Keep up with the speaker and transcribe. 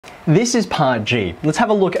This is part G. Let's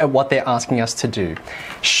have a look at what they're asking us to do.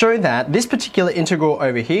 Show that this particular integral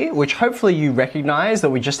over here, which hopefully you recognize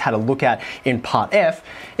that we just had a look at in part F,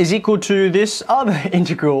 is equal to this other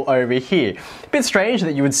integral over here. A bit strange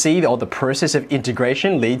that you would see the process of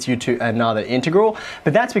integration leads you to another integral,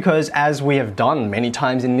 but that's because, as we have done many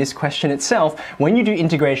times in this question itself, when you do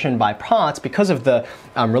integration by parts, because of the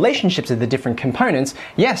relationships of the different components,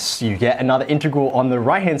 yes, you get another integral on the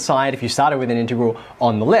right-hand side if you started with an integral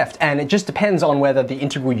on the left. And it just depends on whether the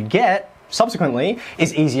integral you get subsequently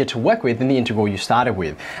is easier to work with than the integral you started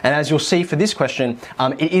with. And as you'll see for this question,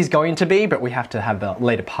 it is going to be, but we have to have the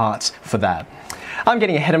later parts for that. I'm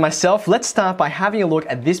getting ahead of myself. Let's start by having a look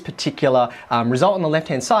at this particular result on the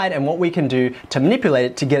left-hand side and what we can do to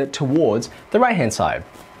manipulate it to get it towards the right-hand side.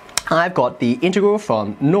 I've got the integral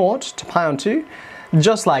from 0 to pi on 2,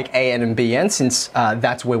 just like an and bn, since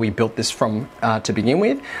that's where we built this from to begin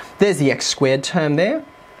with. There's the x squared term there.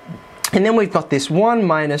 And then we've got this 1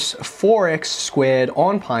 minus 4x squared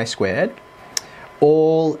on pi squared,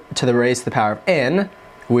 all to the raised to the power of n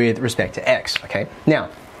with respect to x, okay? Now,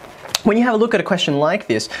 when you have a look at a question like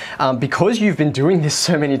this, because you've been doing this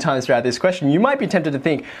so many times throughout this question, you might be tempted to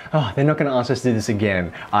think, oh, they're not going to ask us to do this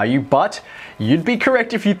again, are you? But you'd be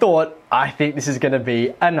correct if you thought, I think this is going to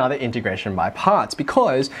be another integration by parts,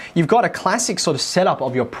 because you've got a classic sort of setup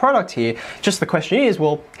of your product here. Just the question is,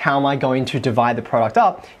 well, how am I going to divide the product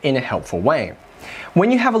up in a helpful way? When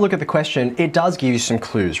you have a look at the question, it does give you some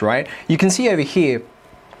clues, right? You can see over here,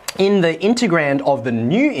 in the integrand of the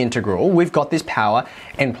new integral, we've got this power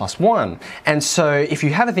n plus 1. And so if you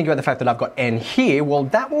have a think about the fact that I've got n here, well,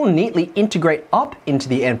 that will neatly integrate up into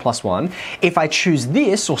the n plus 1 if I choose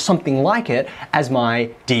this or something like it as my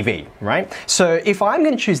dv, right? So if I'm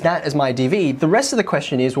going to choose that as my dv, the rest of the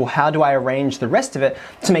question is, well, how do I arrange the rest of it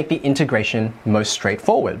to make the integration most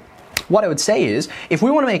straightforward? What I would say is, if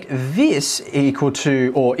we want to make this equal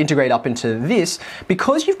to, or integrate up into this,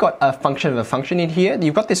 because you've got a function of a function in here,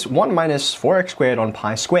 you've got this 1 minus 4x squared on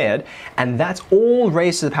pi squared, and that's all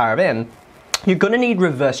raised to the power of n, you're going to need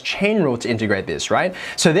reverse chain rule to integrate this, right?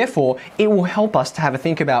 So therefore, it will help us to have a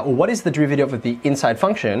think about, well, what is the derivative of the inside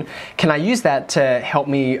function? Can I use that to help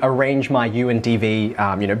me arrange my u and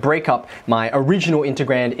dv, break up my original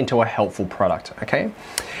integrand into a helpful product, okay?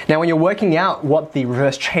 Now, when you're working out what the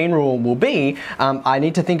reverse chain rule will be, I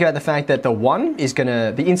need to think about the fact that the 1 is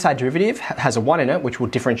the inside derivative has a 1 in it, which will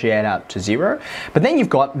differentiate out to 0. But then you've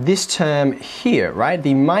got this term here, right?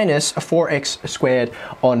 The minus 4x squared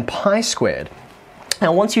on pi squared.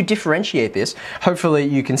 Now, once you differentiate this, hopefully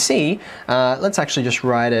you can see, let's actually just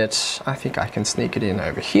write it, I think I can sneak it in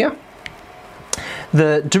over here.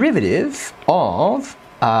 The derivative of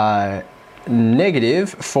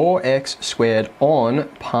negative 4x squared on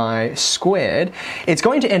pi squared, it's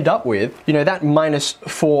going to end up with, that minus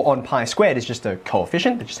 4 on pi squared is just a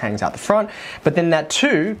coefficient that just hangs out the front, but then that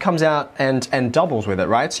 2 comes out and doubles with it,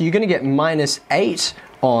 right? So you're going to get minus 8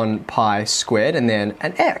 on pi squared and then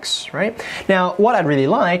an x, right? Now, what I'd really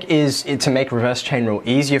like is to make reverse chain rule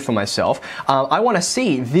easier for myself. I want to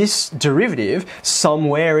see this derivative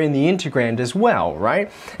somewhere in the integrand as well,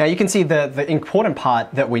 right? Now, you can see the important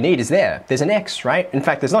part that we need is there. There's an x, right? In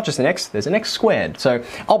fact, there's not just an x, there's an x squared. So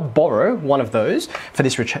I'll borrow one of those for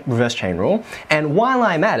this reverse chain rule. And while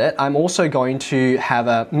I'm at it, I'm also going to have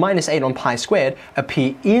a minus 8 on pi squared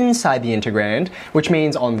appear inside the integrand, which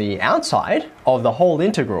means on the outside of the whole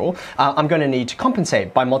integral, I'm going to need to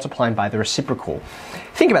compensate by multiplying by the reciprocal.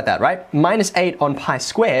 Think about that, right? Minus 8 on pi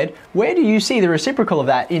squared, where do you see the reciprocal of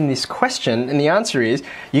that in this question? And the answer is,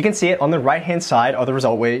 you can see it on the right-hand side of the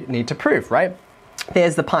result we need to prove, right?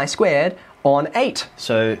 There's the pi squared on 8,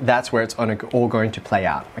 so that's where it's all going to play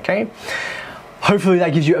out, okay? Hopefully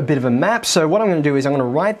that gives you a bit of a map. So what I'm going to do is I'm going to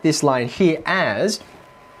write this line here as,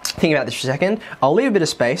 think about this for a second, I'll leave a bit of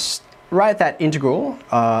space, write that integral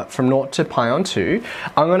from 0 to pi on 2.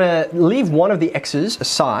 I'm going to leave one of the x's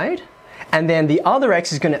aside, and then the other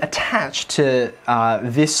x is going to attach to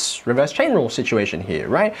this reverse chain rule situation here,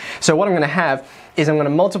 right? So what I'm going to have is I'm going to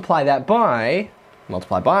multiply that by,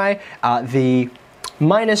 the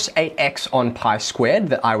minus 8x on pi squared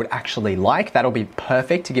that I would actually like. That'll be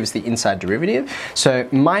perfect to give us the inside derivative. So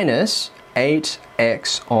minus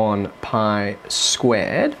 8x on pi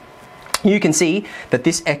squared. You can see that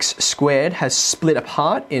this x squared has split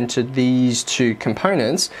apart into these two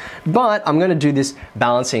components, but I'm going to do this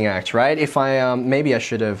balancing act, right? If I, maybe I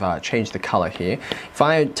should have changed the color here. If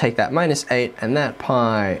I take that minus 8 and that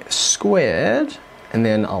pi squared, and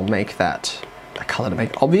then I'll make that a color to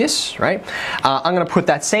make it obvious, right? I'm going to put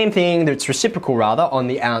that same thing, that's reciprocal rather, on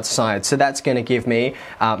the outside. So that's going to give me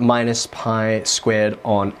minus pi squared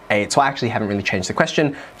on 8. So I actually haven't really changed the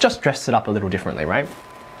question, just dressed it up a little differently, right?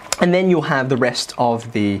 And then you'll have the rest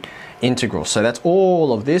of the integral. So that's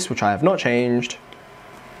all of this, which I have not changed,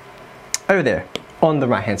 over there on the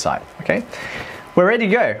right hand side, okay? We're ready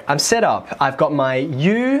to go. I'm set up. I've got my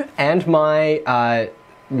u and my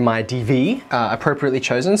my dv appropriately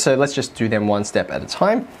chosen, so let's just do them one step at a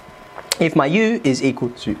time. If my u is equal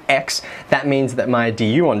to x, that means that my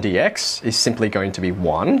du on dx is simply going to be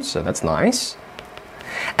 1, so that's nice.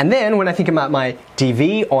 And then when I think about my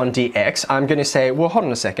dv on dx, I'm going to say, well, hold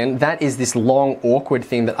on a second, that is this long awkward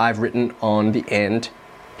thing that I've written on the end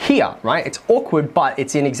here, right? It's awkward, but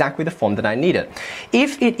it's in exactly the form that I need it.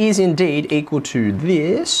 If it is indeed equal to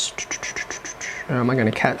this,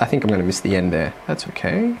 I think I'm going to miss the end there. That's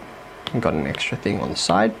okay. I've got an extra thing on the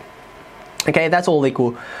side. Okay, that's all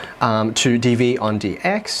equal to dv on dx.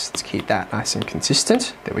 Let's keep that nice and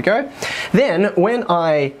consistent. There we go. Then when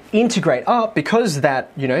I integrate up, because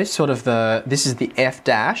that, you know, sort of this is the f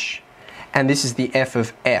dash, and this is the f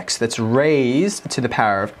of x that's raised to the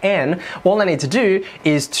power of n, all I need to do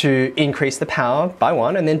is to increase the power by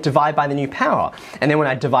 1 and then divide by the new power. And then when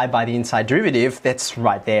I divide by the inside derivative, that's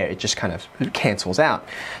right there. It just kind of cancels out.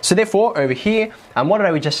 So therefore, over here, what did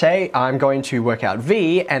I just say? I'm going to work out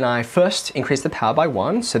v, and I first increase the power by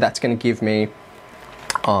 1. So that's going to give me,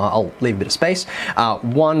 I'll leave a bit of space,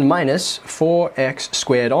 1 minus 4x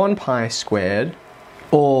squared on pi squared,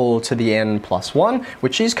 all to the n plus 1,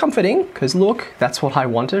 which is comforting, because look, that's what I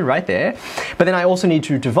wanted right there. But then I also need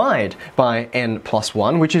to divide by n plus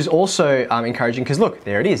 1, which is also encouraging, because look,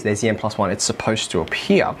 there it is, there's the n plus 1, it's supposed to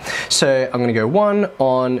appear. So I'm going to go 1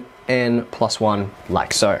 on n plus 1,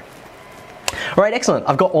 like so. Alright, excellent.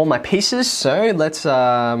 I've got all my pieces, so let's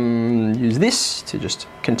use this to just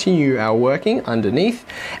continue our working underneath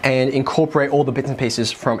and incorporate all the bits and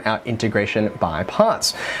pieces from our integration by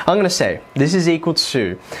parts. I'm going to say this is equal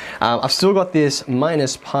to, I've still got this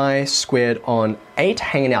minus pi squared on 8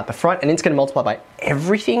 hanging out the front, and it's going to multiply by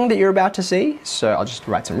everything that you're about to see. So I'll just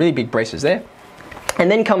write some really big braces there. And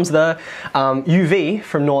then comes the uv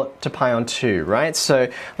from 0 to pi on 2, right? So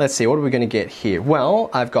let's see, what are we going to get here? Well,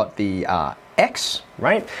 I've got the x,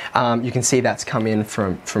 right? You can see that's come in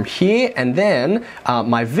from here, and then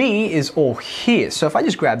my v is all here. So if I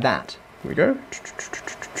just grab that, here we go.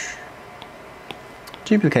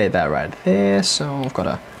 Duplicate that right there, so I've got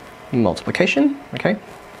a multiplication, okay?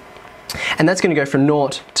 And that's going to go from 0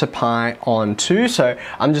 to pi on 2. So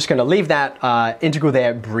I'm just going to leave that integral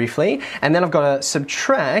there briefly. And then I've got to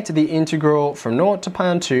subtract the integral from 0 to pi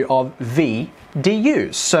on 2 of v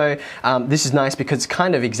du. So this is nice because it's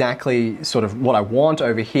kind of exactly sort of what I want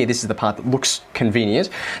over here. This is the part that looks convenient.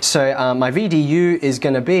 So my v du is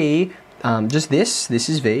going to be just this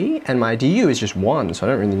is v, and my du is just 1. So I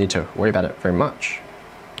don't really need to worry about it very much.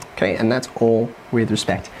 Okay, and that's all with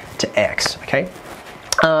respect to x, okay?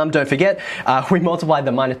 Don't forget, we multiplied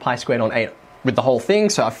the minus pi squared on 8 with the whole thing,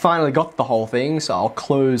 so I finally got the whole thing, so I'll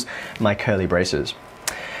close my curly braces.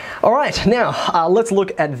 Alright, now let's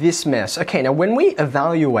look at this mess. Okay, now when we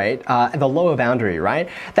evaluate the lower boundary, right,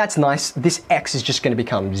 that's nice, this x is just going to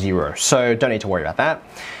become 0, so don't need to worry about that.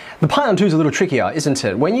 The pi on 2 is a little trickier, isn't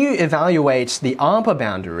it? When you evaluate the upper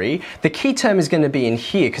boundary, the key term is going to be in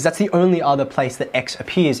here, because that's the only other place that x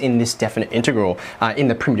appears in this definite integral, in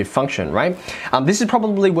the primitive function, right? This is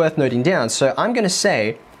probably worth noting down. So I'm going to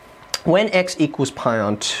say, when x equals pi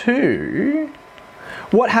on 2,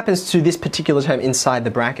 what happens to this particular term inside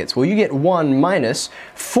the brackets? Well, you get 1 minus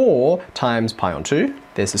 4 times pi on 2.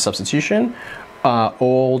 There's the substitution,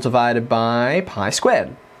 all divided by pi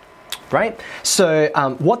squared. Right? So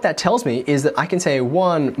what that tells me is that I can say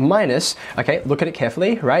 1 minus, okay, look at it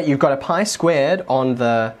carefully, right? You've got a pi squared on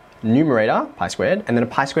the numerator, pi squared, and then a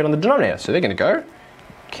pi squared on the denominator. So they're going to go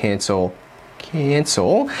cancel,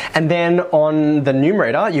 cancel. And then on the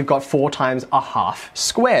numerator, you've got 4 times a half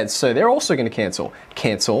squared. So they're also going to cancel,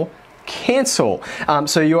 cancel, cancel.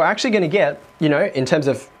 So you're actually going to get, you know, in terms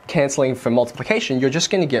of cancelling for multiplication, you're just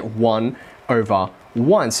going to get 1 over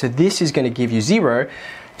 1. So this is going to give you 0.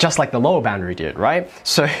 Just like the lower boundary did, right?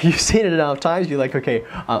 So you've seen it enough times, you're like, okay,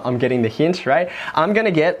 I'm getting the hint, right? I'm going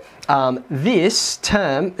to get this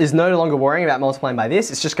term is no longer worrying about multiplying by this,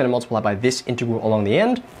 it's just going to multiply by this integral along the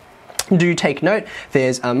end. Do take note,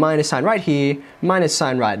 there's a minus sign right here, minus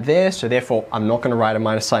sign right there, so therefore I'm not going to write a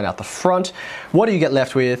minus sign out the front. What do you get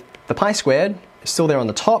left with? The pi squared is still there on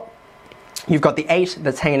the top. You've got the 8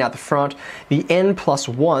 that's hanging out the front, the n plus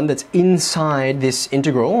 1 that's inside this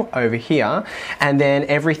integral over here, and then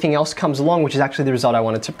everything else comes along, which is actually the result I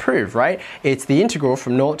wanted to prove, right? It's the integral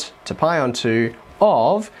from 0 to pi on 2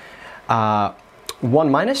 of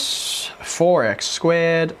 1 minus 4x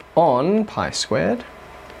squared on pi squared,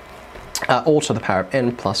 all to the power of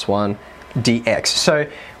n plus 1 dx. So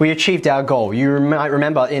we achieved our goal. You might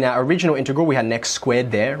remember in our original integral we had an x squared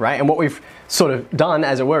there, right? And what we've sort of done,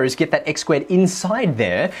 as it were, is get that x squared inside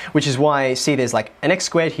there, which is why, see, there's like an x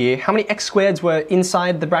squared here. How many x squareds were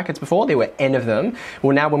inside the brackets before? There were n of them.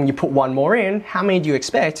 Well, now when you put one more in, how many do you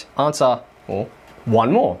expect? Answer, well,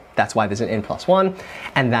 one more. That's why there's an n plus 1,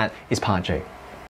 and that is part G.